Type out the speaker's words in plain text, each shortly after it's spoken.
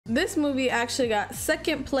This movie actually got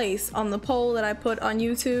second place on the poll that I put on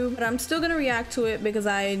YouTube, but I'm still gonna react to it because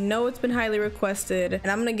I know it's been highly requested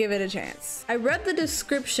and I'm gonna give it a chance. I read the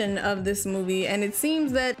description of this movie and it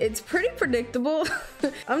seems that it's pretty predictable.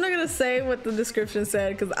 I'm not gonna say what the description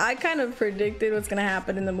said because I kind of predicted what's gonna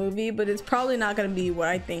happen in the movie, but it's probably not gonna be what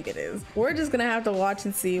I think it is. We're just gonna have to watch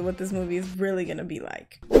and see what this movie is really gonna be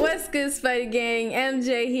like. What's good, Spidey Gang?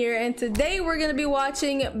 MJ here, and today we're gonna be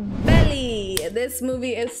watching Belly. This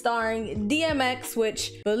movie is starring DMX,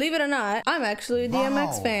 which, believe it or not, I'm actually a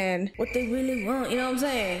DMX fan. What they really want, you know what I'm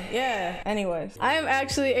saying? Yeah. Anyways, I am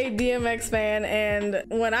actually a DMX fan, and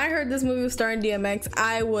when I heard this movie was starring DMX,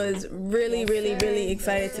 I was really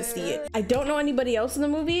excited to see it. I don't know anybody else in the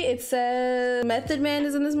movie. It says Method Man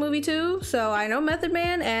is in this movie too, so I know Method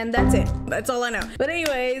Man, and that's it. That's all I know. But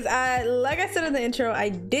anyways, like I said in the intro, I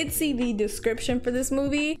did see the description for this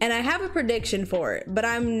movie, and I have a prediction for it, but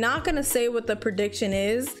I'm not gonna say what the prediction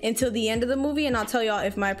is until the end of the movie, and I'll tell y'all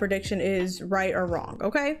if my prediction is right or wrong.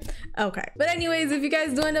 Okay. But anyways, if you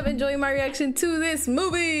guys do end up enjoying my reaction to this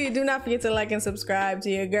movie, do not forget to like and subscribe to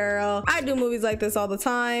your girl. I do movies like this all the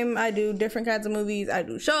time. I do different kinds of movies. I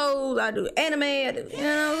do shows, I do anime, I do, you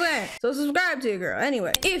know what I'm saying? So subscribe to your girl.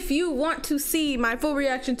 Anyway, if you want to see my full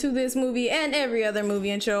reaction to this movie and every other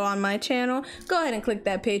movie and show on my channel, go ahead and click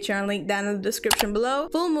that Patreon link down in the description below.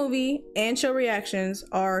 Full movie and show reactions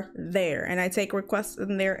are there, and I take requests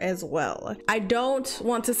in there as well. I don't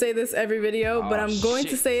want to say this every video, but I'm going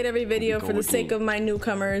to say it every video for the sake of my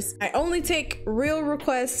newcomers. I only take real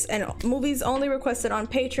requests, and movies only requested on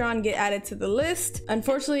Patreon get added to the list.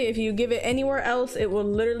 Unfortunately, if you give it anywhere else, it will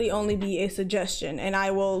literally only be a suggestion, and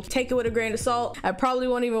I will take it with a grain of salt. I probably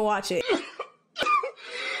won't even watch it.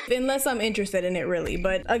 Unless I'm interested in it, really.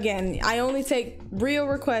 But again, I only take real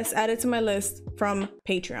requests added to my list from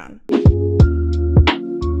Patreon.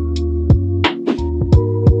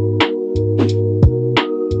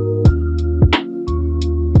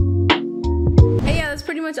 And yeah, that's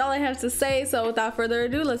pretty much all I have to say. So without further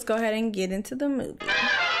ado, let's go ahead and get into the movie.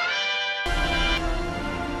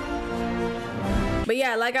 But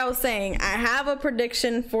yeah, like I was saying, I have a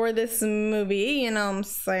prediction for this movie, you know what I'm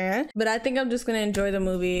saying? But I think I'm just gonna enjoy the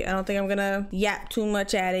movie. I don't think I'm gonna yap too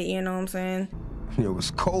much at it, you know what I'm saying? Yo, it's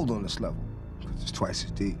cold on this level, because it's twice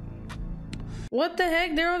as deep. What the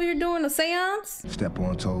heck? They're over here doing a seance? Step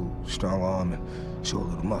on toe, strong arm, and show a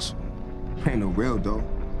little muscle. Ain't no real though.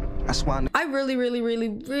 That's why I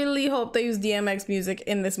really hope they use DMX music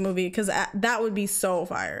in this movie, because that would be so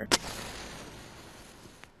fire.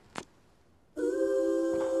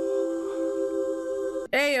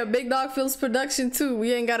 Hey, a Big Dog Films production too.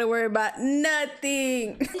 We ain't gotta worry about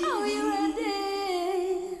nothing. Are you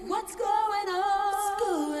ready? What's going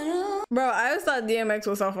on? Bro, I always thought DMX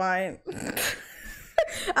was so fine.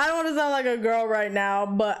 I don't want to sound like a girl right now,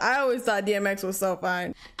 but I always thought DMX was so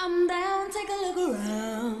fine. I'm down, take a look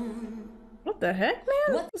around. What the heck,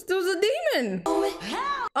 man? What? This dude's a demon.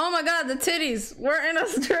 Oh my god, the titties. We're in a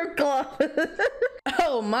strip club.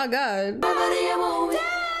 Oh my god.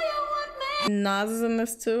 Nas is in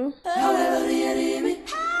this too. Hey,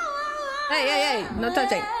 no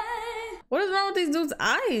touching. What is wrong with these dudes'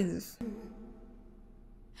 eyes?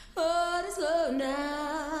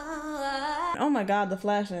 Oh my god, the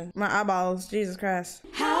flashing. My eyeballs, Jesus Christ.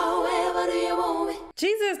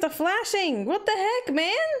 Jesus, the flashing. What the heck,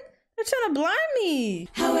 man? They're trying to blind me.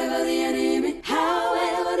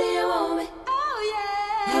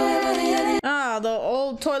 Ah, the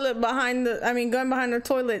old toilet behind the, gun behind the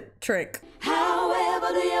toilet trick.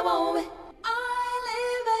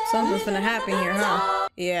 Something's gonna happen here, huh?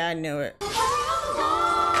 Yeah, I knew it.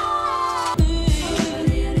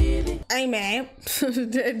 Hey man,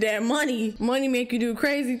 that money make you do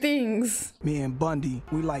crazy things. Me and Bundy,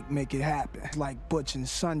 we like make it happen. Like Butch and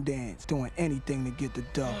Sundance, doing anything to get the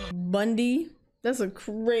dough. Bundy? That's a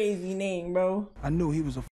crazy name, bro. I knew he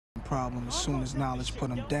was a problem as soon as knowledge put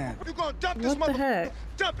him down. You gonna dump this what the heck?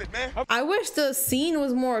 Dump it, man. I wish the scene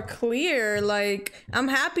was more clear. Like, I'm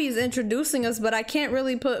happy he's introducing us, but I can't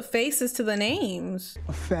really put faces to the names.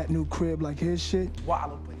 A fat new crib like his shit.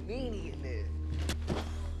 Wallow panini in there.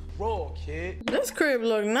 Roll, kid. This crib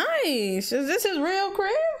look nice. Is this his real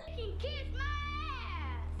crib?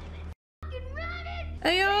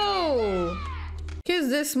 Hey yo, kids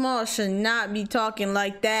this small should not be talking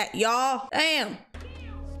like that, y'all. Damn.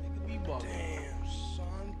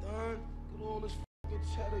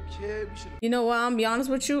 You know what? I'm be honest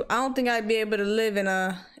with you. I don't think I'd be able to live in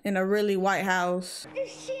a really white house.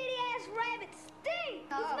 This shitty ass rabbit stink. It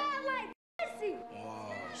smells like pussy.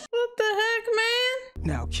 What the heck, man?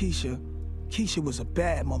 Now Keisha was a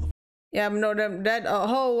bad motherfucker. Yeah, but no, that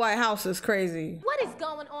whole white house is crazy. What is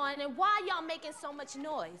going going on, and why y'all making so much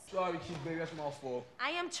noise? Sorry, Chief, baby, that's my fault.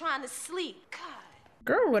 I am trying to sleep. God.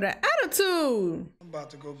 Girl with an attitude. I'm about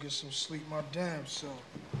to go get some sleep my damn self.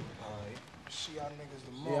 Alright. See y'all niggas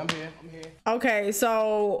tomorrow. Yeah, I'm here. Okay,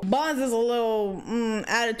 so Bonds is a little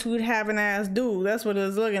attitude having ass dude. That's what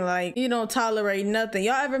it's looking like. You don't tolerate nothing.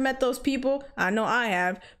 Y'all ever met those people? I know I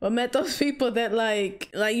have, but met those people that like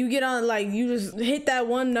you get on, like you just hit that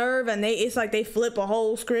one nerve and it's like they flip a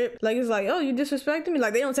whole script. Like it's like, oh, you disrespecting me?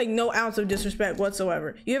 Like they don't take no ounce of disrespect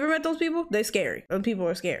whatsoever. You ever met those people? They scary. Those people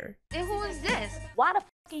are scary. And who is this? Why the f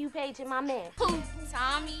are you paging my man? Who?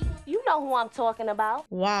 Tommy? You know who I'm talking about.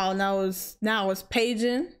 Wow, now it's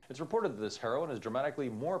paging. It's reported that this heroin is dramatically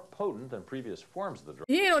more potent than previous forms of the drug.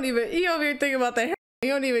 He over here thinking about that. He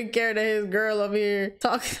don't even care that his girl over here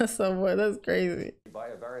talking to someone. That's crazy.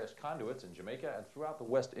 Via various conduits in Jamaica and throughout the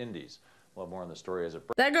West Indies. We'll have more on the story as it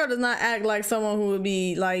breaks. That girl does not act like someone who would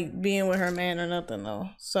be like being with her man or nothing though.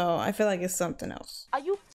 So I feel like it's something else. Are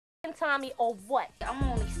you f***ing Tommy or what? I'm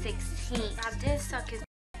only 16. I did suck his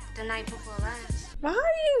the night before last. Why are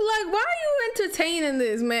you entertaining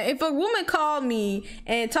this, man? If a woman called me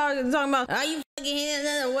and talking about, are you fucking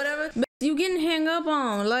here or whatever, you getting hung up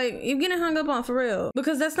on. Like, you getting hung up on for real.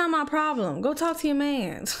 Because that's not my problem. Go talk to your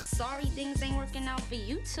man. Sorry things ain't working out for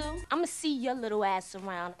you two. I'ma see your little ass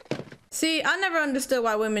around. See, I never understood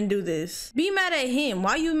why women do this. Be mad at him.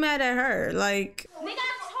 Why you mad at her? Like, Nigga,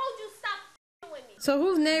 I told you stop with me. so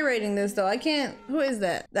who's narrating this though? I can't, who is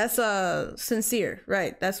that? That's Sincere,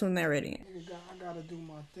 right? That's who's narrating it. I gotta do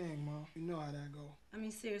my thing, Mom. You know how that go. I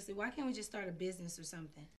mean, seriously, why can't we just start a business or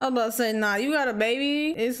something? I was about to say, nah, you got a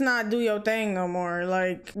baby. It's not do your thing no more.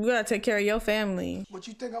 Like, you gotta take care of your family. What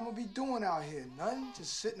you think I'm gonna be doing out here? Nothing?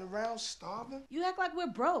 Just sitting around starving? You act like we're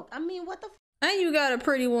broke. I mean, what the f? And you got a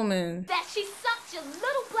pretty woman. That she sucked your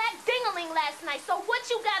little black dingaling last night. So what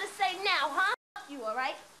you gotta say now, huh? Fuck you,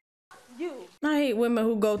 alright? You. I hate women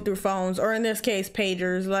who go through phones, or in this case,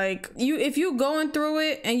 pagers. Like, if you going through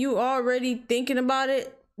it and you already thinking about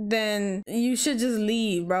it, then you should just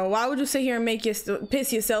leave, bro. Why would you sit here and make you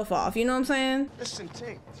piss yourself off? You know what I'm saying? Listen,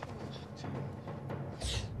 Tink.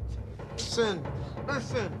 Listen.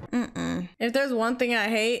 If there's one thing I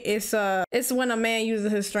hate, it's when a man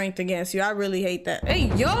uses his strength against you. I really hate that.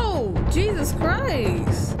 Hey, yo, Jesus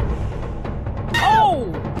Christ.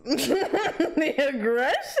 Oh, the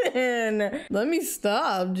aggression. Let me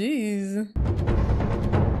stop, jeez.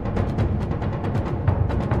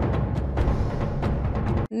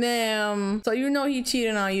 Damn. So you know he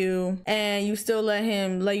cheating on you and you still let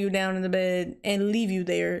him lay you down in the bed and leave you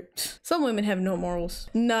there. Some women have no morals.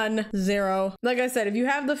 None. Zero. Like I said, if you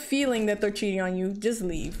have the feeling that they're cheating on you, just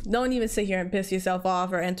leave. Don't even sit here and piss yourself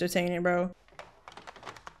off or entertain it, bro.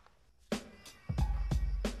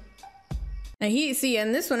 And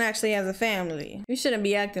and this one actually has a family. You shouldn't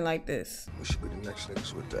be acting like this. We should be the next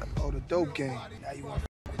niggas with that. Oh, the dope game. Now you want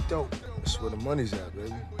the dope. That's where the money's at,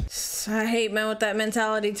 baby. I hate men with that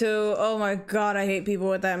mentality too. Oh my god, I hate people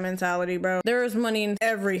with that mentality, bro. There is money in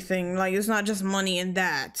everything. Like, it's not just money in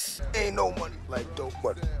that. Ain't no money like dope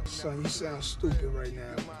money. Son, you sound stupid right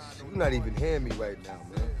now. You're not even hearing me right now,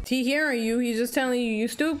 man. He hearing you, he's just telling you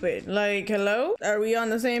stupid. Like, hello? Are we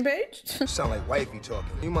on the same page? You sound like wifey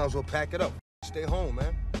talking. You might as well pack it up. Stay home,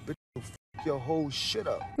 man. Bitch, you f your whole shit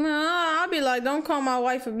up. Nah, I'll be like, don't call my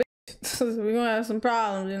wife a bitch. We're gonna have some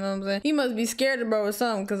problems, you know what I'm saying? He must be scared of bro or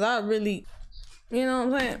something, cause I really, you know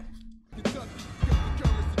what I'm saying?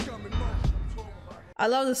 I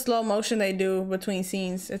love the slow motion they do between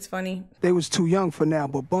scenes. It's funny. They was too young for now,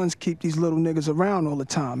 but Buns keep these little niggas around all the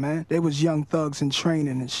time, man. They was young thugs in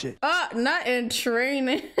training and shit. Not in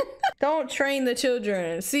training. Don't train the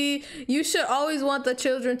children. See, you should always want the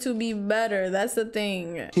children to be better. That's the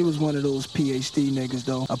thing. He was one of those PhD niggas,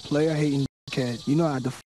 though. A player hating kid. You know how to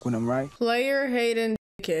f with him, right? Player hating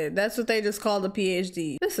kid. That's what they just call the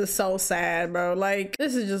PhD. This is so sad, bro. Like,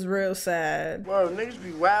 this is just real sad. Bro, niggas be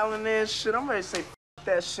wildin' there and shit. I'm ready to say f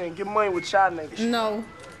that shit and get money with y'all niggas. No.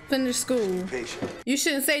 Finish school. Patient. You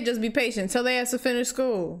shouldn't say just be patient. Tell they ass to finish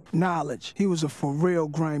school. Knowledge. He was a for real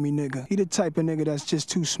grimy nigga. He the type of nigga that's just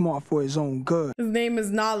too smart for his own good. His name is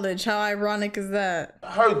Knowledge. How ironic is that?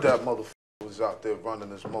 I heard that motherfucker was out there running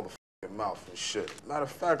his motherfucking mouth and shit. Matter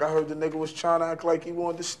of fact, I heard the nigga was trying to act like he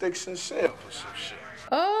wanted to stick Sincere for some shit.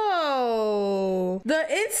 Oh,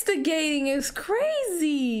 the instigating is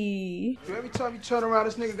crazy. Every time you turn around,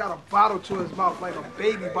 this nigga got a bottle to his mouth like a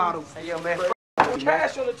baby bottle. Hey, yo, man,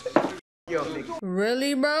 cash on the table. Yo, nigga.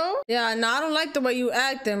 Really, bro? Yeah, no, I don't like the way you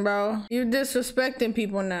acting, bro. You disrespecting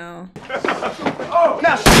people now. Oh,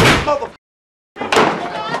 now shut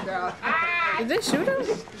Did they shoot him?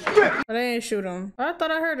 Oh, they didn't shoot him. I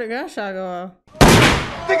thought I heard a gunshot go off.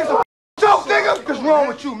 What's wrong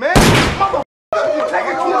with you, man? Mother,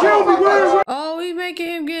 kill me, where? Oh, we making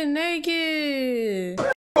him get naked.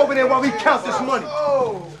 Over there while we count this money.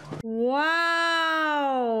 Wow.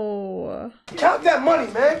 Count that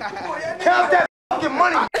money, man. Count that fucking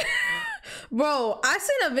money. Bro, I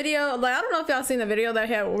seen a video, like, I don't know if y'all seen the video that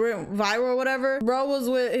had went viral or whatever. Bro was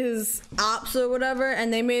with his ops or whatever,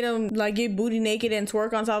 and they made him like get booty naked and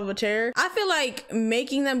twerk on top of a chair. I feel like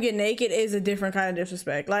making them get naked is a different kind of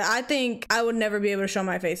disrespect. Like, I think I would never be able to show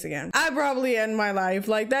my face again. I probably end my life.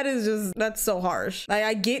 Like, that is just, that's so harsh. Like,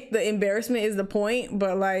 I get the embarrassment is the point,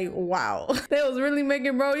 but like, wow. They was really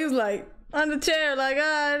making bro, he was like on the chair, like,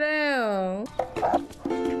 ah, damn.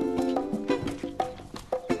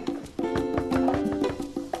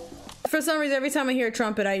 For some reason, every time I hear a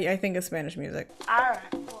trumpet, I think of Spanish music. Alright.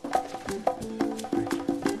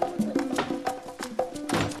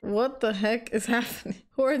 What the heck is happening?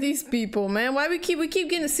 Who are these people, man? Why we keep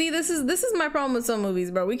getting, see, this is my problem with some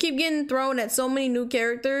movies, bro. We keep getting thrown at so many new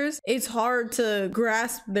characters. It's hard to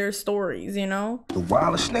grasp their stories, you know? The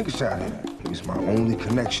wildest niggas out here. He was my only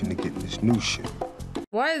connection to getting this new shit.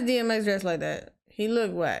 Why is DMX dressed like that? He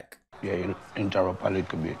look whack. Yeah, you interrupt a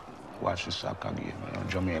little bit. Watch the soccer game, you know,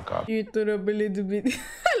 Jamaica. You threw up a little bit.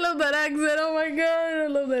 I love that accent. Oh my God, I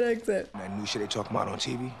love that accent. That new shit they talking about on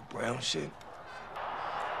TV, brown shit.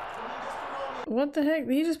 What the heck?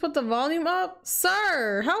 Did he just put the volume up?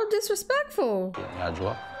 Sir, how disrespectful. Yeah,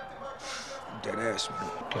 Joe. Dead ass, man.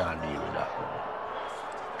 Can't deal with that.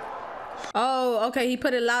 Oh, okay, he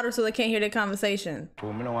put it louder so they can't hear the conversation. So,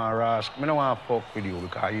 I don't want to ask, I don't want to fuck with you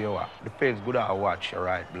because you what? The face good to watch,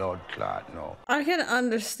 right? Blood clot, no. I can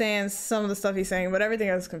understand some of the stuff he's saying, but everything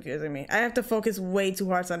else is confusing me. I have to focus way too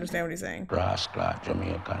hard to understand what he's saying. Brass clot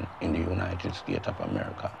Jamaican in the United States of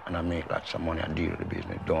America. And I make lots of money and deal with the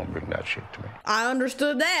business. Don't bring that shit to me. I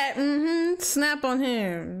understood that. Snap on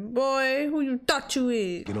him. Boy, who you thought you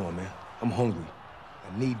is? Get on, man. I'm hungry.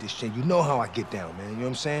 I need this shit. You know how I get down, man. You know what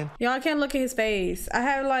I'm saying? Y'all can't look at his face. I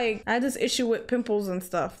have this issue with pimples and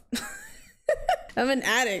stuff. I'm an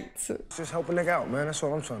addict. Just help a nigga out, man. That's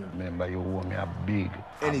all I'm trying to do. Remember, you owe me a big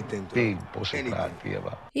pussy clot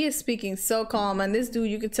favor. He is speaking so calm, and this dude,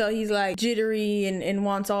 you could tell he's like jittery and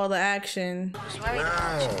wants all the action.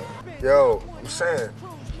 Nah. Yo, I'm saying.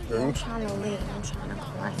 I'm trying to leave. I'm trying to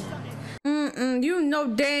call him. You know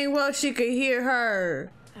dang well she could hear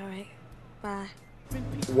her. All right. Bye.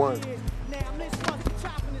 One.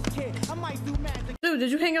 Dude, did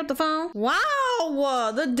you hang up the phone?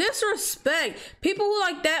 Wow, the disrespect. People who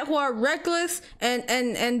like that, who are reckless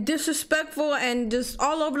and disrespectful and just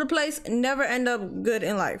all over the place, never end up good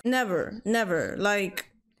in life. Never. Like,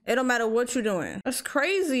 it don't matter what you're doing. That's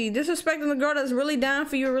crazy. Disrespecting the girl that's really down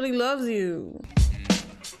for you, really loves you.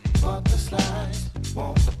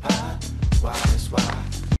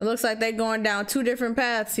 It looks like they're going down two different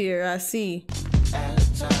paths here, I see.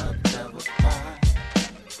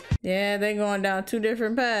 Yeah, they're going down two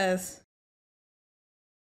different paths.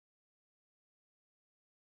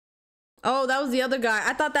 Oh, that was the other guy.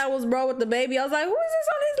 I thought that was bro with the baby. I was like, who is this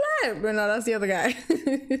on his lap? But no, that's the other guy.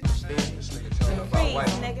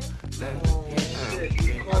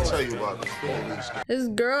 I'll tell you about This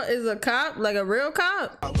girl is a cop, like a real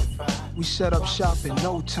cop. We set up shop in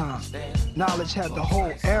no time. Knowledge had the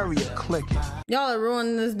whole area clicking. Y'all are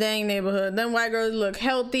ruining this dang neighborhood. Them white girls look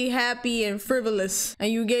healthy, happy, and frivolous.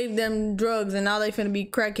 And you gave them drugs and now they finna be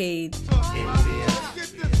crackheads.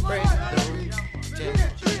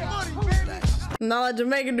 Now like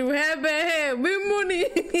Jamaica do half bad hair, big money.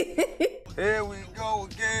 Here we go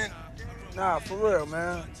again. Nah, for real,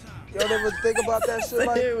 man. Y'all ever think about that shit?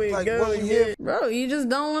 Here we like go what we again. hear? Bro, you just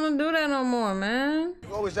don't want to do that no more, man.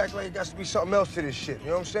 You always act like it got to be something else to this shit. You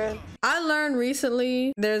know what I'm saying? I learned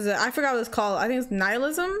recently, I forgot what it's called. I think it's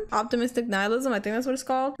nihilism, optimistic nihilism. I think that's what it's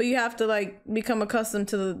called. But you have to like become accustomed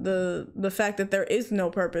to the fact that there is no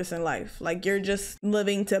purpose in life. Like you're just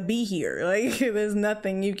living to be here. Like there's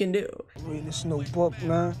nothing you can do. Reading this new book,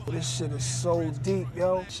 man. This shit is so deep,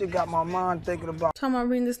 yo. Shit got my mind thinking about. Talking about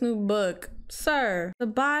reading this new book. Sir, the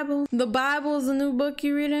Bible is a new book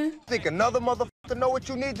you reading? Think another motherfucker know what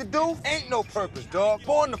you need to do? Ain't no purpose, dog.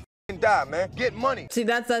 Born to f***ing die, man. Get money. See,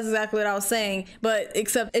 that's exactly what I was saying, but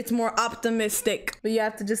except it's more optimistic. But you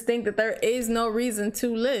have to just think that there is no reason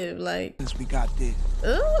to live, like. We got this.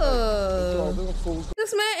 Ugh.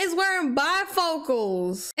 This man is wearing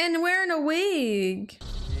bifocals and wearing a wig.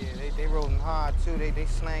 Yeah, they rolling hard too. They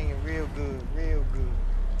slanging real good, real good.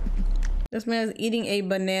 This man's eating a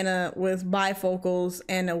banana with bifocals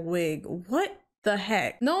and a wig. What the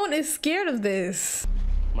heck? No one is scared of this.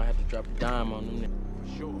 Might have to drop a dime on them.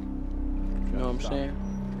 For sure. You know what I'm saying?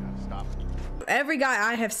 Stop. Every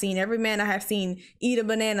guy I have seen, every man I have seen eat a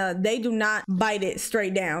banana, they do not bite it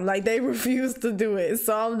straight down. Like, they refuse to do it.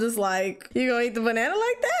 So I'm just like, you gonna eat the banana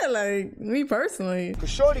like that? Like, me personally. Cause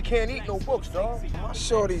Shorty can't eat no books, dog. My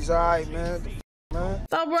shorty's alright, man.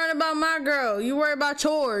 Stop worrying about my girl. You worry about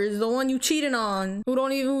yours, the one you cheating on.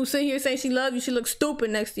 Who sit here saying she loves you, she looks stupid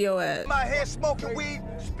next to your ass. My hair smoking weed,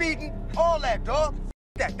 speeding, all that, dog.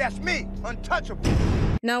 That's me, untouchable.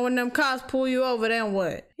 Now when them cops pull you over, then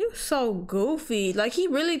what? You so goofy. Like, he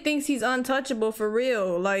really thinks he's untouchable for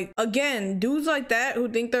real. Like, again, dudes like that who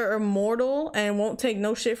think they're immortal and won't take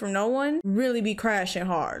no shit from no one really be crashing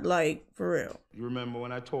hard. Like, for real. You remember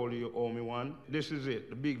when I told you owe me one? This is it.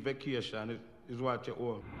 The big vacation is what you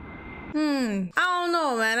owe. I don't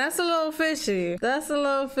know, man. That's a little fishy. That's a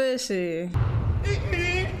little fishy.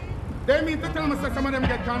 They mean to tell me some of them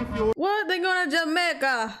get confused. What? They going to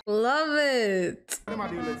Jamaica? Love it. I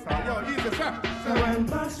want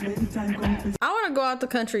to go out the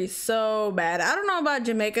country so bad. I don't know about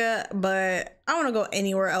Jamaica, but I want to go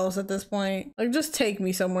anywhere else at this point. Like, just take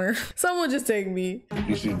me somewhere. Someone just take me.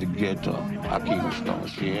 This is the ghetto. I came stone,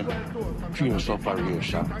 see? Pure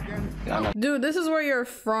separation. Dude, this is where you're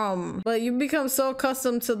from. But you become so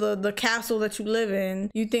accustomed to the castle that you live in.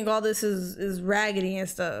 You think all this is raggedy and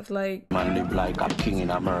stuff. Like, man live like a king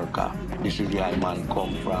in America. This is where man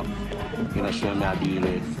come from. You know, show me a deal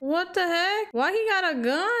with. What the heck? Why he got a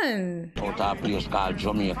gun? Out of a place called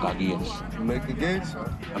Jamaica Games. Jamaica Games?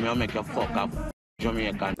 I mean, I'll make you fuck up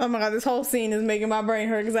Jamaican. Oh my god, this whole scene is making my brain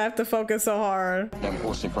hurt because I have to focus so hard. Them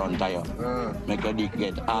pussy front tire. Make your dick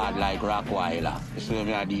get hard like Rockweiler. You see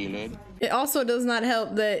me a deal with? It also does not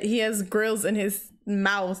help that he has grills in his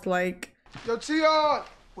mouth, like. Yo, Tion,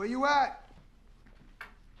 where you at?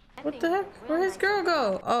 What the heck? Where'd his girl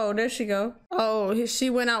go? Oh, there she go. Oh,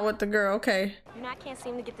 she went out with the girl. Okay. You know, I can't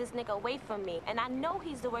seem to get this nigga away from me. And I know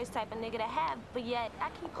he's the worst type of nigga to have, but yet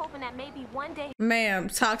I keep hoping that maybe one day... Ma'am,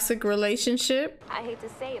 toxic relationship? I hate to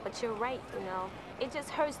say it, but you're right, you know. It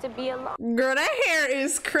just hurts to be alone. Girl, that hair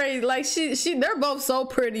is crazy. Like, they're both so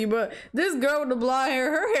pretty, but this girl with the blonde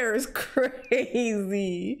hair, her hair is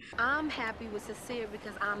crazy. I'm happy with Sincere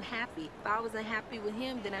because I'm happy. If I wasn't happy with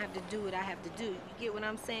him, then I have to do what I have to do. You get what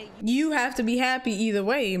I'm saying? You have to be happy either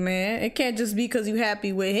way, man. It can't just be because you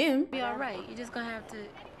happy with him. Be all right. You're just gonna have to,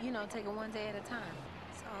 you know, take it one day at a time.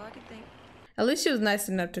 That's all I can think. At least she was nice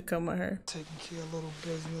enough to come with her. Taking care of little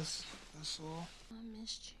business, that's all. I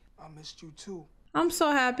missed you. I missed you too. I'm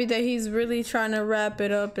so happy that he's really trying to wrap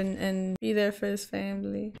it up and be there for his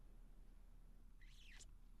family.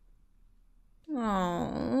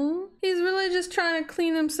 Aww. He's really just trying to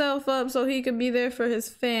clean himself up so he could be there for his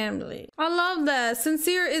family. I love that.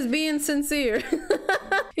 Sincere is being sincere.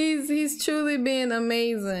 He's truly being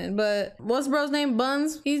amazing. But what's bro's name?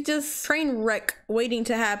 Buns? He's just train wreck waiting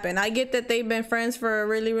to happen. I get that they've been friends for a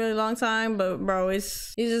really, really long time, but bro,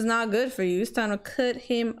 he's just not good for you. It's time to cut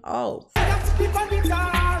him off.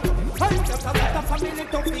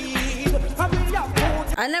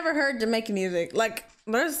 I never heard Jamaican music. Like,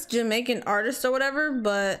 there's Jamaican artists or whatever,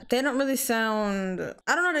 but they don't really sound,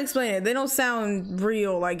 I don't know how to explain it. They don't sound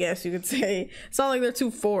real, I guess you could say. It's not like they're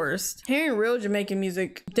too forced. Hearing real Jamaican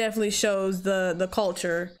music definitely shows the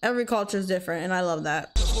culture. Every culture is different, and I love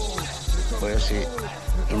that.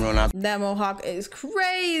 That mohawk is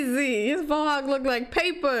crazy. His mohawk look like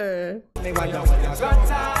paper. Oh, look at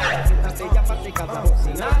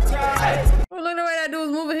the way that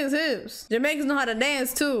dude's moving his hips. Jamaicans know how to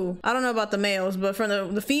dance too. I don't know about the males, but from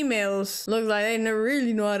the females, looks like they never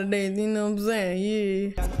really know how to dance. You know what I'm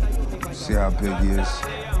saying? Yeah. See how big he is?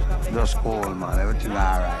 Just cool, man. Everything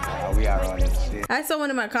alright. We are on it. I saw one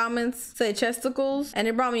in my comments say chesticles, and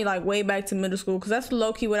it brought me like way back to middle school, because that's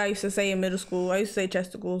low-key what I used to say in middle school. I used to say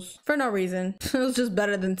chesticles for no reason. It was just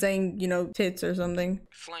better than saying, you know, tits or something.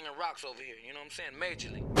 Slinging rocks over here, you know what I'm saying?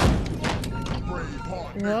 Majorly.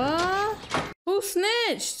 What? Who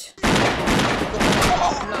snitched?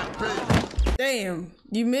 Damn,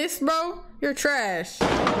 you missed, bro? You're trash.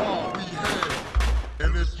 And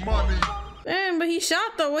it's money. Damn, but he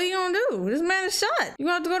shot though. What are you gonna do? This man is shot. You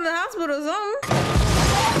gonna have to go to the hospital or something.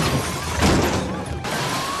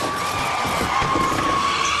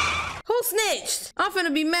 Who snitched? I'm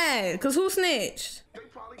finna be mad, cause who snitched? They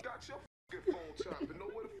probably got your phone tapped and know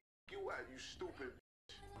where the you at, you stupid.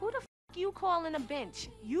 Who the you calling a bench?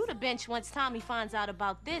 You the bench once Tommy finds out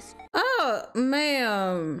about this. Oh,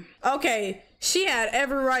 ma'am. Okay, she had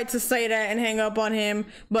every right to say that and hang up on him,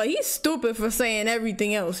 but he's stupid for saying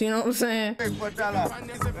everything else, you know what I'm saying? Beg for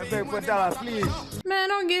 $1, please. Man,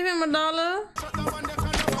 don't give him $1.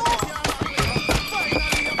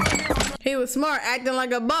 He was smart, acting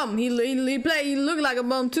like a bum. He looked like a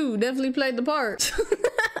bum too. Definitely played the part. Is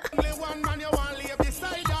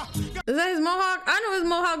that his mohawk? I know his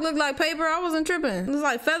mohawk looked like paper. I wasn't tripping. It was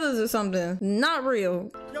like feathers or something. Not real.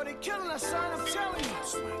 Yo, they killing us, son. I'm telling you.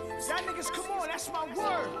 That niggas, come on. That's my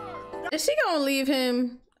word. Is she gonna leave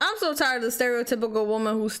him? I'm so tired of the stereotypical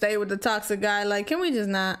woman who stayed with the toxic guy. Like, can we just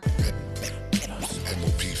not?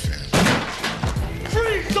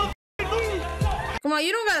 Come on,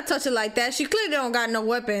 you don't gotta touch it like that. She clearly don't got no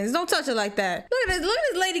weapons. Don't touch it like that. Look at this. Look at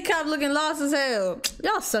this lady cop looking lost as hell.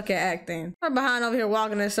 Y'all suck at acting. Her behind over here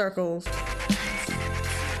walking in circles.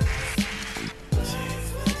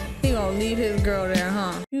 He gonna leave his girl there,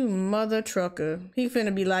 huh? You mother trucker. He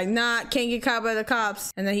finna be like, nah, can't get caught by the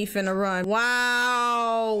cops. And then he finna run.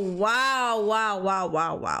 Wow. Wow, wow, wow,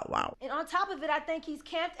 wow, wow, wow. And on top of it, I think he's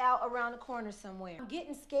camped out around the corner somewhere. I'm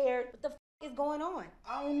getting scared. What the f is going on?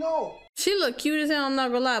 I don't know. She look cute as hell, I'm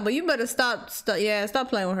not gonna lie, but you better stop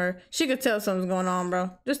playing with her. She could tell something's going on, bro.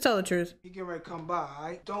 Just tell the truth. He get ready to come by, all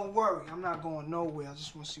right? Don't worry, I'm not going nowhere. I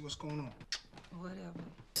just want to see what's going on. Whatever.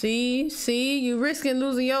 See, you risking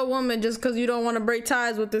losing your woman just because you don't want to break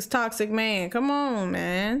ties with this toxic man. Come on,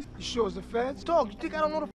 man. You sure it's the feds? Dog, you think I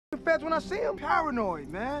don't know the feds when I see him? Paranoid,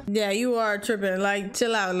 man. Yeah, you are tripping. Like,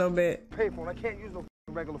 chill out a little bit. Payphone, I can't use no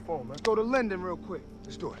regular phone, man. Let's go to Linden real quick.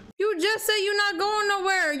 Let's do it. You just said you're not going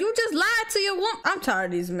nowhere. You just lied to your woman. I'm tired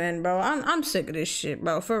of these men, bro. I'm sick of this shit,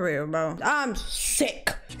 bro. For real, bro. I'm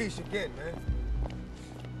sick. Keisha again, man.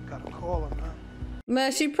 Gotta call her, man.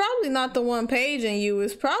 Man, she probably not the one paging you.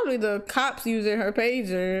 It's probably the cops using her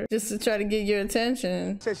pager just to try to get your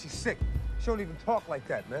attention. Says she's sick. She don't even talk like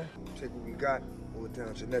that, man. Take what we got, pull it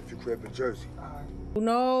down to your nephew crib in Jersey.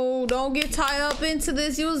 No, don't get tied up into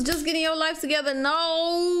this. You was just getting your life together.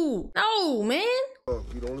 No, man. Look,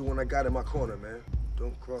 you're the only one I got in my corner, man.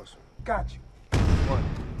 Don't cross him. Got you. One.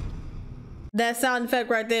 That sound effect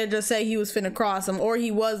right there just say he was finna cross him, or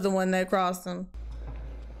he was the one that crossed him.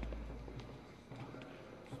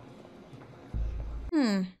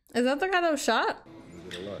 Is that the guy that was shot?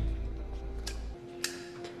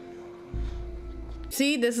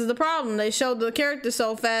 See, this is the problem. They showed the characters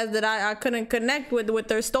so fast that I couldn't connect with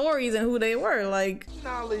their stories and who they were. Like,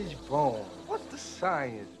 knowledge bomb. What's the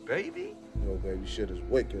science, baby? Yo, baby, shit is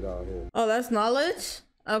wicked out here. Oh, that's knowledge?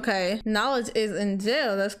 Okay. Knowledge is in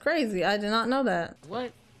jail. That's crazy. I did not know that.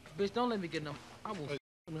 What? Bitch, don't let me get no. I will. Let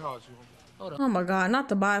me hold you. Hold on. Oh my God, not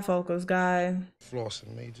the bifocals guy.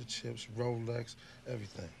 Flossing, major chips, Rolex,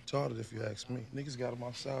 everything. Charted if you ask me. Niggas got them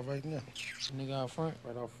outside right now. Nigga out front?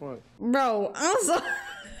 Right out front. Bro, I'm so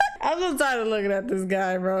tired of looking at this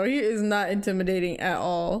guy, bro. He is not intimidating at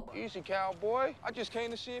all. Easy, cowboy. I just came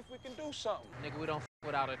to see if we can do something. Nigga, we don't f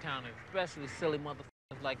with out of towners, especially silly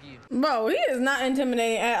motherfuckers like you. Bro, he is not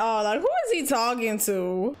intimidating at all. Like, who is he talking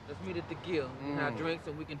to? Let's meet at the Gill. Have drinks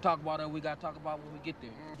and we can talk about what we gotta talk about when we get there.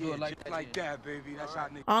 Do it like that, baby. That's how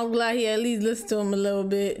niggas. I'm glad he at least listened to him a little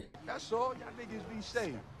bit. That's all. Y'all niggas be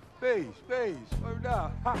safe. Peace. Word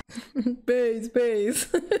up. Peace.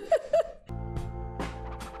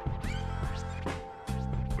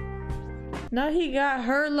 Now he got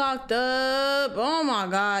her locked up. Oh my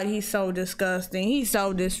God, he's so disgusting. He's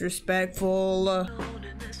so disrespectful.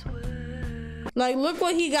 Like, look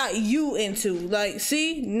what he got you into. Like,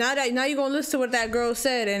 see, now you're gonna listen to what that girl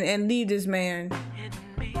said and leave this man.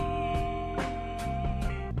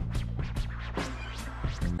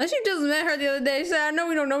 And she just met her the other day. She said, I know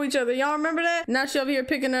we don't know each other. Y'all remember that? Now she over here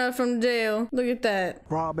picking her up from jail. Look at that.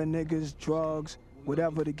 Robbing niggas, drugs,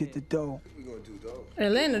 whatever to get the dough.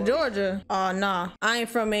 Atlanta, Georgia. Oh, nah. I ain't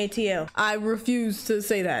from ATL. I refuse to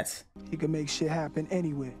say that. He can make shit happen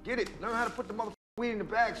anywhere. Get it. Learn how to put the motherfucking weed in the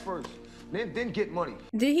bags first. Then get money.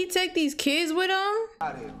 Did he take these kids with him?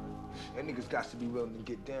 Out here. That niggas got to be willing to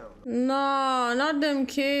get down. No, not them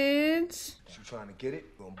kids. You trying to get it?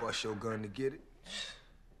 You gonna bust your gun to get it?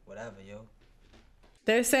 Whatever, yo.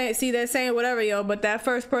 They're saying whatever, yo, but that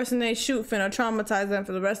first person they shoot finna traumatize them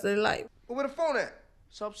for the rest of their life. Where the phone at?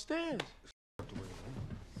 It's upstairs.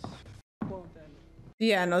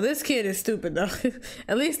 Yeah, no, this kid is stupid though.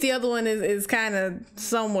 At least the other one is kind of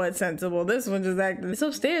somewhat sensible. This one just acting. It's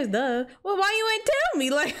upstairs, duh. Well, why you ain't tell me?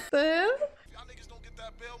 Like, the hell? If y'all niggas don't get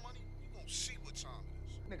that bail money, you gonna see what time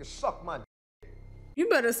it is. Nigga, suck my. You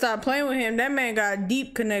better stop playing with him. That man got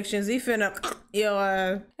deep connections. He finna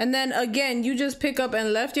yo. And then again, you just pick up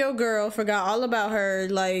and left your girl, forgot all about her,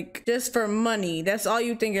 like just for money. That's all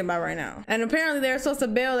you thinking about right now. And apparently they're supposed to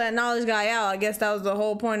bail that knowledge guy out. I guess that was the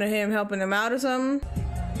whole point of him helping him out or something.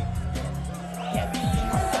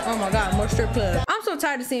 Oh my God, more strip clubs. I'm so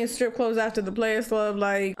tired of seeing strip clubs after the Players Club.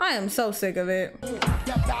 Like, I am so sick of it.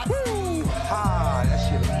 Ah, that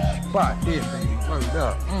shit. spot here, baby. Word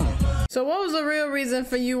up. So what was the real reason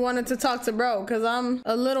for you wanting to talk to bro? Cause I'm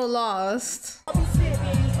a little lost.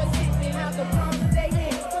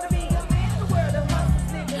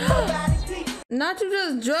 Not you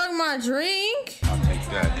just drug my drink? I'll take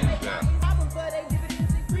that, take that.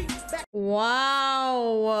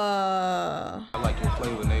 Wow. I like your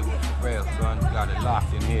flavor, neighbor. For real, son. You got it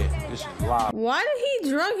locked in here. This is live. Why did he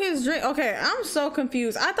drug his drink? Okay, I'm so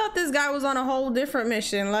confused. I thought this guy was on a whole different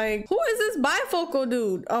mission. Like, who is this bifocal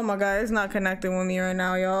dude? Oh my god, it's not connecting with me right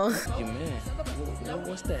now, y'all. Your man.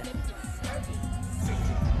 What's that?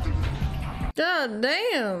 God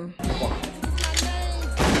damn.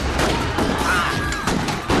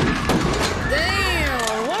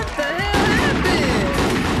 Damn, what the hell happened?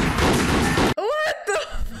 What the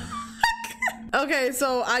fuck? Okay,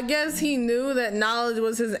 so I guess he knew that Knowledge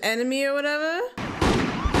was his enemy or whatever.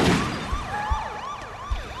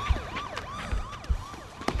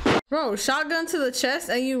 Bro, shotgun to the chest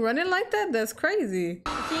and you running like that? That's crazy.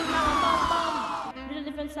 You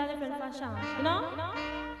know?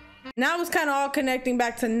 Now it's kind of all connecting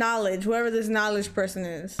back to Knowledge, whoever this Knowledge person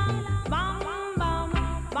is.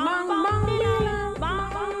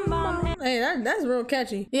 Hey, that's real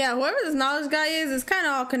catchy. Yeah, whoever this Knowledge guy is, it's kind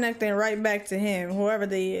of all connecting right back to him, whoever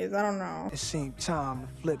they is. I don't know. It seemed time to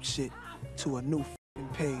flip shit to a new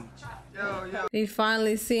page. He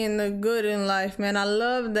finally seeing the good in life, man. I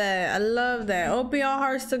love that. I love that. Open your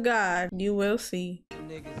hearts to God. You will see.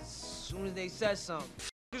 Niggas, as soon as they said something.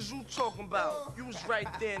 What you talking about? You was right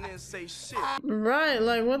there and didn't say shit. Right,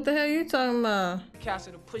 like what the hell you talking about?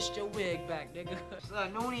 Castle to push your wig back, nigga.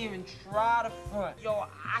 Son, don't even try to front. Yo,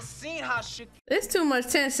 I seen how shit. There's too much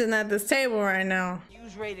tension at this table right now. You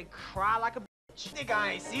was ready to cry like a bitch. Nigga,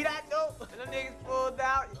 I ain't see that though. And the niggas pulled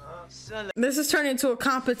out. Son, this is turning into a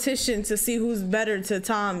competition to see who's better to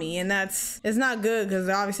Tommy, and it's not good because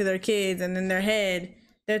obviously they're kids, and in their head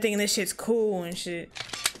they're thinking this shit's cool and shit.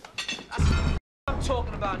 I'm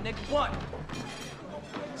talking about, nigga. What?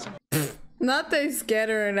 Not they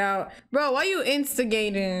scattering out. Bro, why you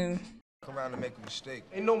instigating? Come around and make a mistake.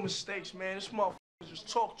 Ain't no mistakes, man. This motherfucker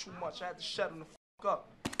just talk too much. I had to shut him the fuck up.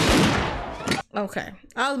 Okay.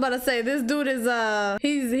 I was about to say, this dude is,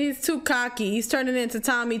 he's too cocky. He's turning into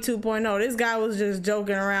Tommy 2.0. This guy was just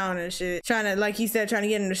joking around and shit. Trying to, like he said, trying to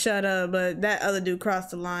get him to shut up, but that other dude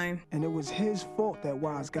crossed the line. And it was his fault that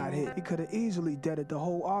Wise got hit. He could have easily deaded the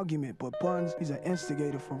whole argument, but Buns, he's an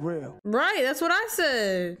instigator for real. Right, that's what I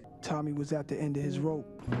said. Tommy was at the end of his rope.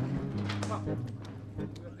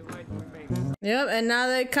 Yep, and now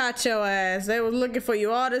they caught your ass. They was looking for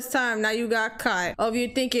you all this time. Now you got caught. Oh, you're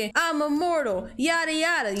thinking, I'm immortal, yada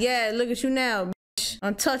yada. Yeah, look at you now, bitch.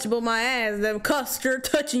 Untouchable my ass. Them cuffs sure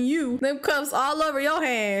touching you. Them cuffs all over your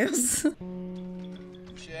hands.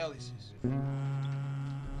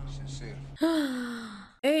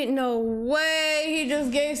 Ain't no way he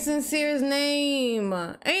just gave Sincere's name.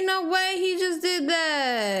 Ain't no way he just did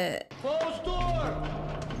that. Close door.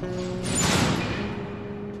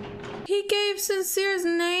 He gave Sincere's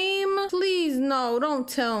name? Please, no, don't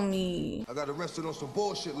tell me. I got arrested on some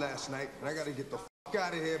bullshit last night, and I gotta get the fuck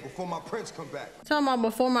out of here before my prince come back. Talking about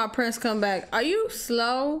before my prince come back. Are you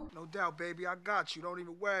slow? No doubt, baby. I got you. Don't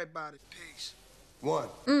even worry about it. Peace. One.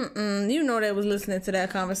 You know they was listening to that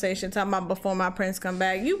conversation talking about before my prince come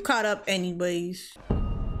back. You caught up anyways.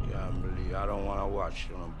 I don't want to watch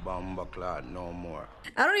you on Bumbleclad no more.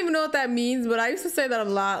 I don't even know what that means, but I used to say that a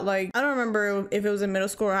lot. Like, I don't remember if it was in middle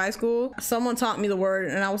school or high school. Someone taught me the word,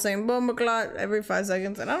 and I was saying Bumbleclad every 5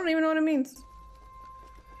 seconds, and I don't even know what it means.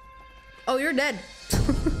 Oh, you're dead.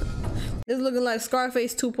 It's looking like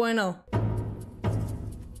Scarface 2.0.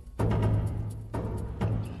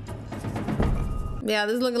 Yeah,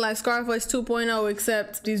 this is looking like Scarface 2.0,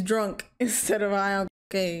 except he's drunk instead of high on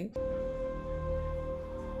cocaine.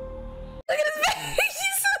 Look at his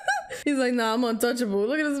face! He's like, nah, I'm untouchable.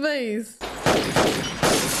 Look at his face.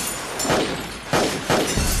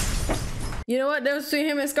 You know what? There was between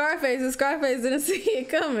him and Scarface didn't see it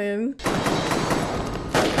coming.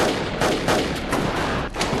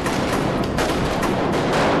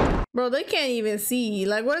 Bro, they can't even see.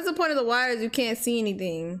 Like, what is the point of the wires? You can't see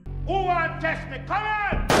anything. Who want to test me? Come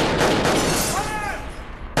on! Come on!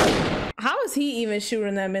 How is he even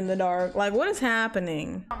shooting them in the dark? Like, what is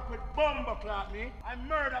happening? With Bumbleclad, me. I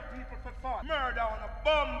murder people for fun. Murder on a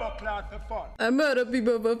Bumbleclad for fun. I murder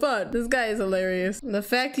people for fun. This guy is hilarious. The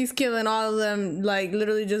fact he's killing all of them, like,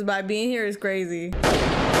 literally just by being here is crazy. Look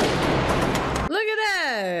at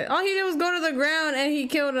that. All he did was go to the ground and he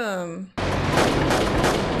killed him.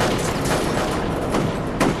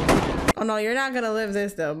 Oh no, you're not gonna live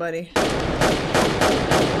this though, buddy.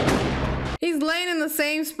 He's laying in the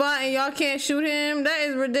same spot and y'all can't shoot him? That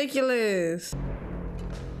is ridiculous.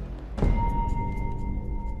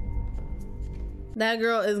 That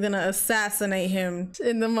girl is gonna assassinate him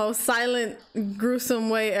in the most silent, gruesome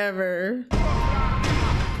way ever.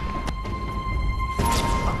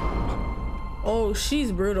 Oh,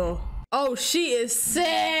 she's brutal. Oh, she is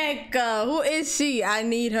sick. Who is she? I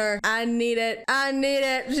need her. I need it. I need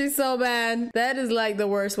it. She's so bad. That is like the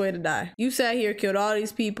worst way to die. You sat here, killed all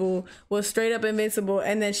these people, was straight up invincible,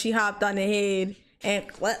 and then she hopped on the head and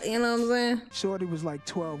what? You know what I'm saying? Shorty was like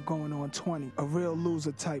 12 going on 20. A real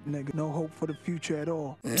loser type nigga. No hope for the future at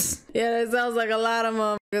all. Yeah, that sounds like a lot of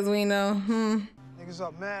motherfuckers we know. Niggas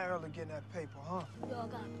up mad early getting that paper, huh? Y'all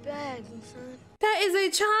got bags, son. That is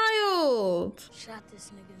a child. Shot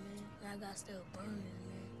this nigga, man. And I got still burning,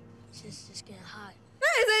 man. Shit's just getting hot.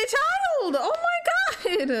 That is a child. Oh my God.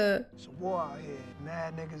 It's a war out here.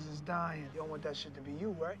 Mad niggas is dying. You don't want that shit to be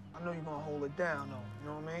you, right? I know you're gonna hold it down, though. You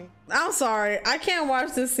know what I mean? I'm sorry. I can't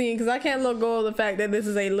watch this scene because I can't let go of the fact that this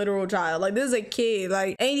is a literal child. Like, this is a kid.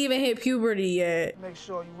 Like, ain't even hit puberty yet. Make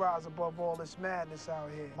sure you rise above all this madness out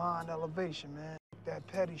here. Mind elevation, man. That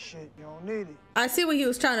petty shit, you don't need it. I see what he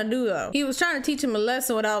was trying to do though. He was trying to teach him a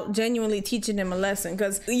lesson without genuinely teaching him a lesson.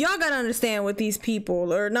 Cause y'all gotta understand what these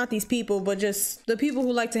people, or not these people, but just the people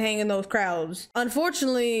who like to hang in those crowds.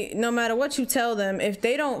 Unfortunately, no matter what you tell them, if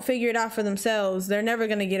they don't figure it out for themselves, they're never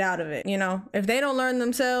gonna get out of it, you know? If they don't learn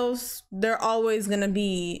themselves, they're always gonna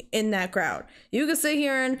be in that crowd. You can sit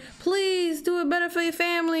here and please do it better for your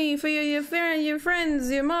family, for your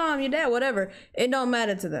friends, your mom, your dad, whatever. It don't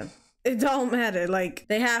matter to them. It don't matter. Like,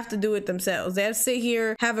 they have to do it themselves. They have to sit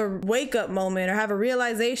here, have a wake-up moment or have a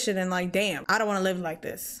realization and like, damn, I don't want to live like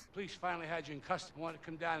this. Police finally had you in custody. I want to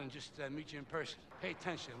come down and just meet you in person. Pay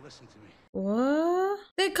attention and listen to me. What?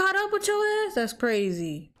 They caught up with your ass? That's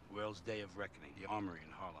crazy. World's Day of Reckoning, the Armory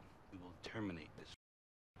in Harlem. We will terminate this.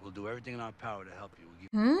 We'll do everything in our power to help you. We'll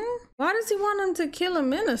give Why does he want him to kill a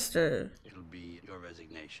minister? It'll be your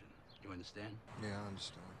resignation. You understand? Yeah, I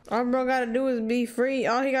understand. All bro gotta do is be free.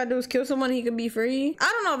 All he gotta do is kill someone, he could be free.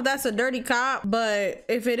 I don't know if that's a dirty cop, but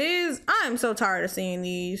if it is, I am so tired of seeing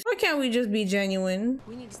these. Why can't we just be genuine?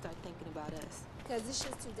 We need to start thinking about us. Because this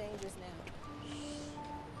shit's too dangerous now.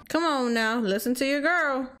 Come on now, listen to your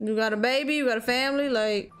girl. You got a baby, you got a family,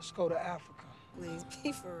 like. Let's go to Africa. Please,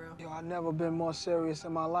 be for real. Yo, I've never been more serious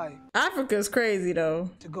in my life. Africa's crazy though.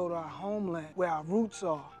 To go to our homeland, where our roots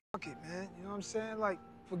are. Fuck it, man. You know what I'm saying? Like,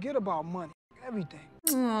 forget about money. Everything.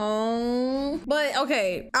 Oh, but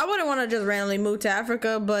okay, I wouldn't want to just randomly move to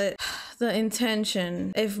Africa, but the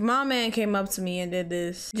intention. If my man came up to me and did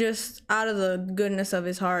this just out of the goodness of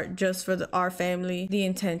his heart, just for our family, the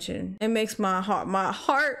intention, it makes my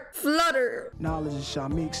heart flutter. Knowledge and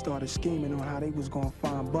Shamik started scheming on how they was gonna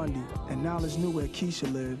find Bundy, and Knowledge knew where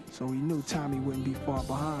Keisha lived, so he knew Tommy wouldn't be far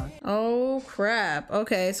behind. Oh crap.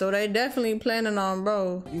 Okay, so they definitely planning on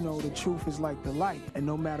bro. You know, the truth is like the light, and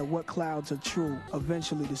no matter what clouds are true,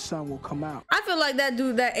 eventually the sun will come out. I feel like that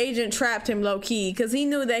dude, that agent trapped him low-key because he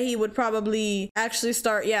knew that he would probably actually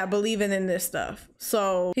start, believing in this stuff.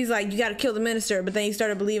 So he's like, you got to kill the minister, but then he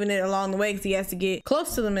started believing it along the way because he has to get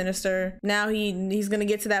close to the minister. Now he's going to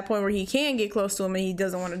get to that point where he can get close to him and he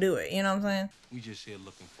doesn't want to do it. You know what I'm saying? We just here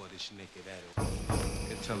looking for this naked adult.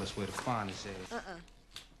 Can tell us where to find his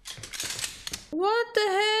ass. What the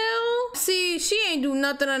hell? See, she ain't do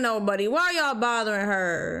nothing to nobody. Why y'all bothering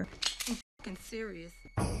her? I'm fucking serious.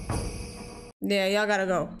 Yeah, y'all gotta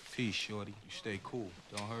go. Peace, shorty. You stay cool.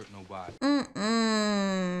 Don't hurt nobody.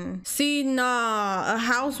 See, nah, a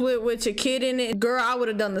house with your kid in it, girl, I would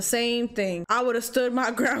have done the same thing. I would have stood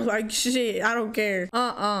my ground like shit. I don't care.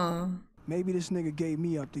 Maybe this nigga gave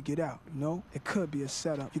me up to get out, you know? It could be a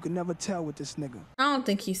setup. You can never tell with this nigga. I don't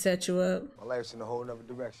think he set you up. My life's in a whole nother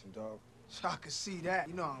direction, dog. So I can see that.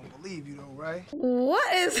 You know I don't believe you though, right?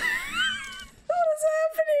 What is happening?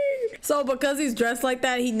 So because he's dressed like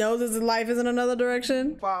that, he knows his life is in another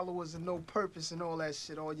direction? Followers and no purpose and all that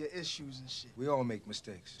shit, all your issues and shit. We all make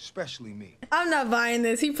mistakes, especially me. I'm not buying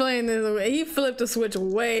this. He playing this away. He flipped the switch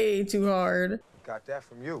way too hard. Got that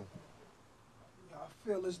from you. I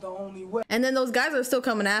feel it's the only way. And then those guys are still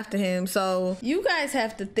coming after him. So you guys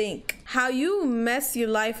have to think how you mess your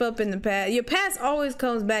life up in the past. Your past always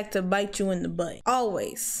comes back to bite you in the butt.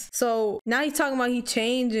 Always. So now he's talking about he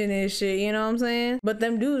changing his shit. You know what I'm saying? But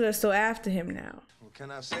them dudes are still after him now. What can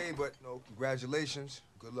I say but no congratulations.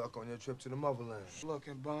 Good luck on your trip to the motherland.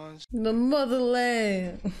 Looking, Bonds. The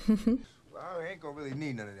motherland. Well, I ain't gonna really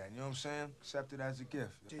need none of that. You know what I'm saying? Accept it as a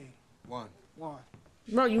gift. G. One.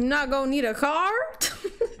 Bro, you not gonna need a car?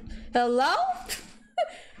 Hello?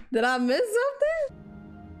 Did I miss something?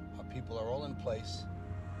 Our people are all in place.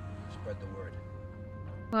 Spread the word.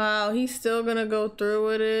 Wow, he's still gonna go through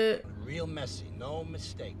with it. Real messy, no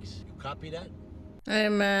mistakes. You copy that? Hey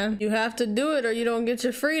man, you have to do it or you don't get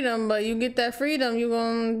your freedom, but you get that freedom, you're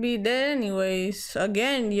gonna be dead anyways.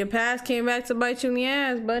 Again, your past came back to bite you in the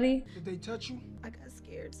ass, buddy. Did they touch you? I got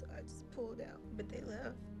scared, so I just pulled out, but they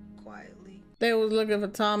left quietly. They was looking for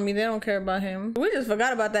Tommy. They don't care about him. We just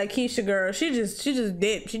forgot about that Keisha girl. She just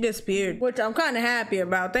dipped. She disappeared, which I'm kind of happy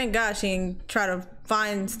about. Thank God she ain't try to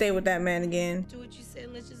stay with that man again. Do what you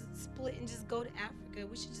said. Let's just split and just go to Africa.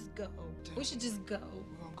 We should just go. We should just go.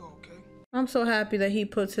 We're gonna go, okay? I'm so happy that he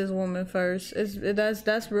puts his woman first.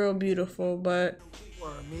 That's real beautiful, but.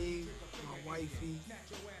 Me, my wifey,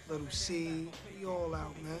 little C, we all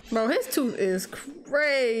out, man. Bro, his tooth is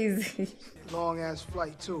crazy. Long ass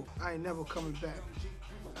flight too. I ain't never coming back.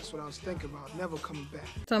 That's what I was thinking about. Never coming back.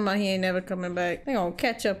 Talking about he ain't never coming back. They gonna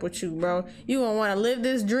catch up with you, bro. You gonna wanna live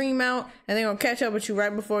this dream out, and they gonna catch up with you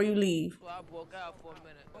right before you leave. Well, I broke out for a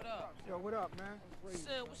minute. What up? Yo, what up, man?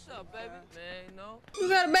 What's up, baby? Man, you know? You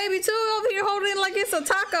got a baby too over here holding it like it's a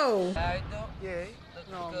taco. Alright, though? Yeah.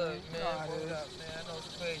 Looking good, man. What up, man? I know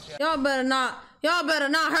it's crazy. Y'all better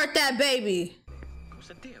not hurt that baby. What's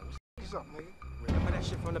the deal? What's up, nigga? Remember that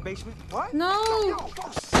shit from the basement? What? No.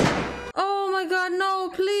 Oh my God, no,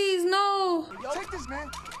 please, no. Take this, man.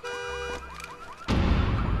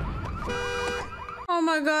 Oh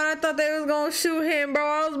my God, I thought they was gonna shoot him, bro.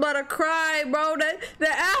 I was about to cry, bro. The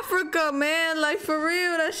Africa, man, like for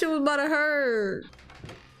real, that shit was about to hurt.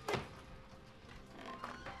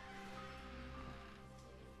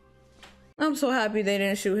 I'm so happy they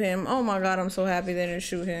didn't shoot him. Oh my God, I'm so happy they didn't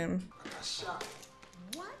shoot him. I got shot.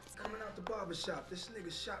 What? Coming out the barbershop. This nigga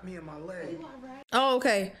shot me in my leg. Oh,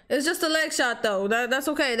 okay. It's just a leg shot though. That's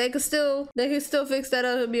okay. They can still fix that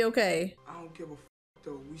up. It'll be okay. I don't give a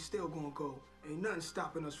though. We still gonna go. Ain't nothing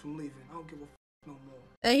stopping us from leaving. I don't give a no more.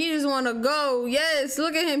 And he just wanna go. Yes,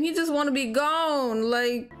 look at him. He just wanna be gone.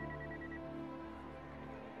 Like,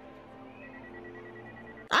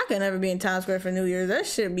 I could never be in Times Square for New Year's. That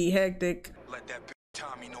shit be hectic. Let that bitch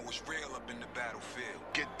Tommy know it's real up in the battlefield.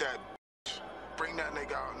 Get that bitch. Bring that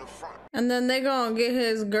nigga out in the front. And then they gonna get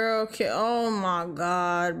his girl killed. Oh my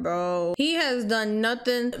God, bro. He has done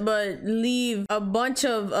nothing but leave a bunch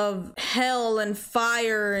of hell and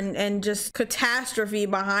fire and just catastrophe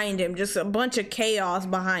behind him. Just a bunch of chaos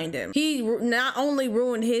behind him. He not only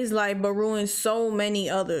ruined his life, but ruined so many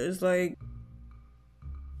others. Like,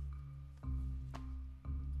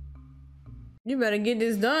 you better get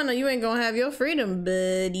this done or you ain't gonna have your freedom,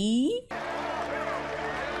 buddy.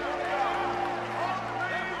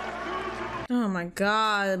 Oh my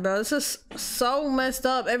God, bro. This is so messed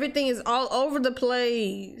up. Everything is all over the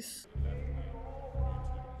place.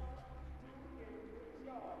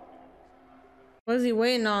 What is he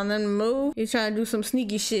waiting on? Them to move? He's trying to do some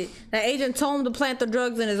sneaky shit. That agent told him to plant the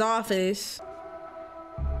drugs in his office.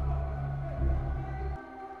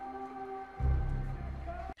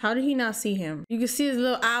 How did he not see him? You can see his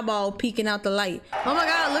little eyeball peeking out the light. Oh my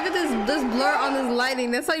God, look at this blur on this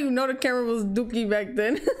lighting. That's how you know the camera was dookie back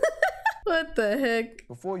then. What the heck?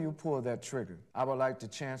 Before you pull that trigger, I would like the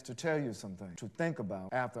chance to tell you something to think about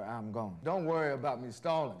after I'm gone. Don't worry about me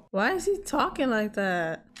stalling. Why is he talking like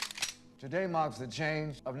that? Today marks the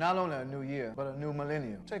change of not only a new year, but a new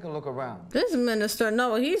millennium. Take a look around. This minister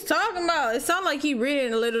know what he's talking about. It sounds like he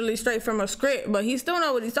reading literally straight from a script, but he still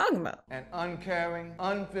know what he's talking about. An uncaring,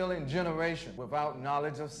 unfeeling generation without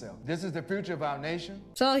knowledge of self. This is the future of our nation.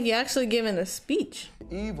 So he actually giving a speech.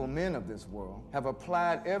 The evil men of this world have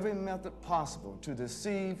applied every method possible to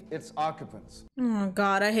deceive its occupants. Oh my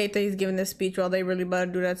God, I hate that he's giving this speech while they really about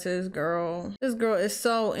to do that to this girl. This girl is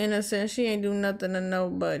so innocent. She ain't do nothing to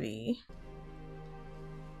nobody.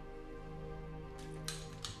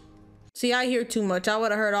 See, I hear too much. I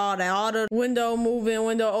would have heard all that. All the window moving,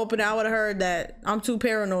 window opening. I would have heard that. I'm too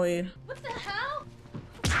paranoid. What the hell?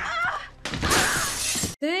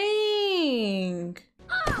 Dang.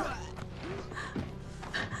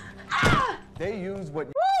 They use what...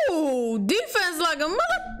 Ooh, defense like a mother...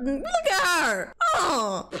 Look at her.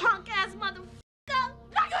 Punk ass motherfucker.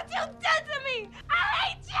 Look what you did to me. I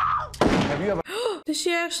hate you. Have you ever... Did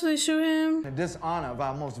she actually shoot him? The dishonor of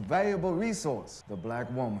our most valuable resource, the black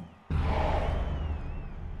woman.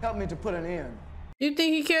 Help me to put an end. You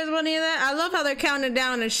think he cares about any of that? I love how they're counting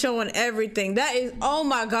down and showing everything. That is, oh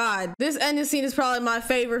my God. This ending scene is probably my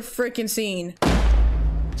favorite freaking scene.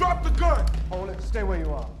 Drop the gun! Hold it, stay where you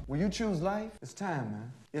are. Will you choose life? It's time,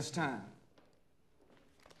 man. It's time.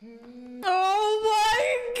 Oh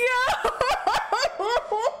my God!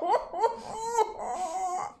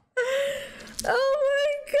 Oh my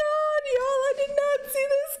God, y'all, I did not see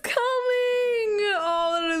this coming. Oh,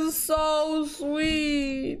 it is so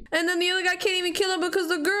sweet. And then the other guy can't even kill him because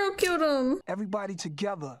the girl killed him. Everybody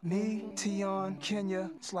together. Me, Tion,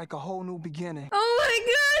 Kenya. It's like a whole new beginning. Oh my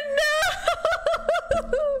god,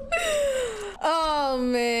 no! Oh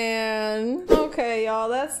man. Okay, y'all,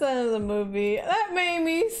 that's the end of the movie. That made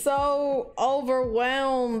me so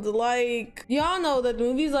overwhelmed. Like, y'all know that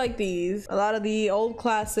movies like these, a lot of the old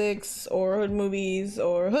classics or hood movies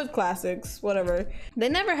or hood classics, whatever, they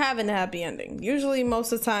never have a happy ending. Usually,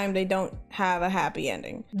 most of the time, they don't have a happy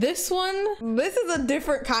ending. This is a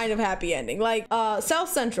different kind of happy ending. Like, South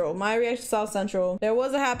Central, my reaction to South Central, there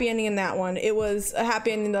was a happy ending in that one. It was a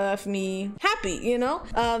happy ending that left me happy, you know?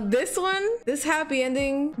 This happy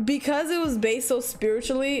ending, because it was based so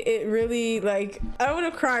spiritually, it really, like, I would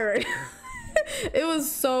have cried right now. It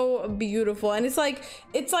was so beautiful. And it's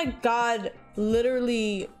like God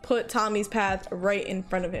literally put Tommy's path right in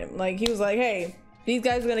front of him. Like, he was like, hey, these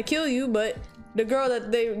guys are gonna kill you, but the girl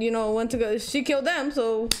that they, you know, went to go, she killed them,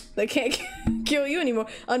 so they can't kill you anymore.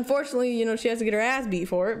 Unfortunately, you know, she has to get her ass beat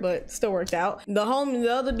for it, but still worked out. The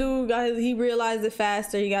other dude, he realized it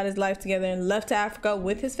faster. He got his life together and left to Africa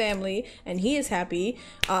with his family, and he is happy.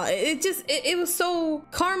 It was so,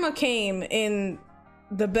 karma came in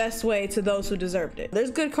the best way to those who deserved it.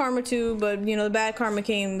 There's good karma too, but you know, the bad karma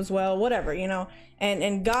came as well, whatever, you know.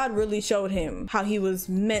 And God really showed him how he was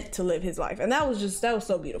meant to live his life. And that was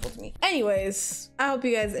so beautiful to me. Anyways, I hope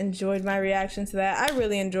you guys enjoyed my reaction to that. I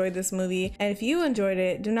really enjoyed this movie. And if you enjoyed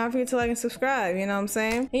it, do not forget to like and subscribe, you know what I'm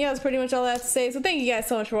saying? And yeah, that's pretty much all I have to say. So thank you guys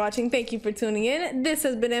so much for watching. Thank you for tuning in. This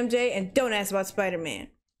has been MJ, and don't ask about Spider-Man.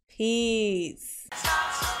 Peace.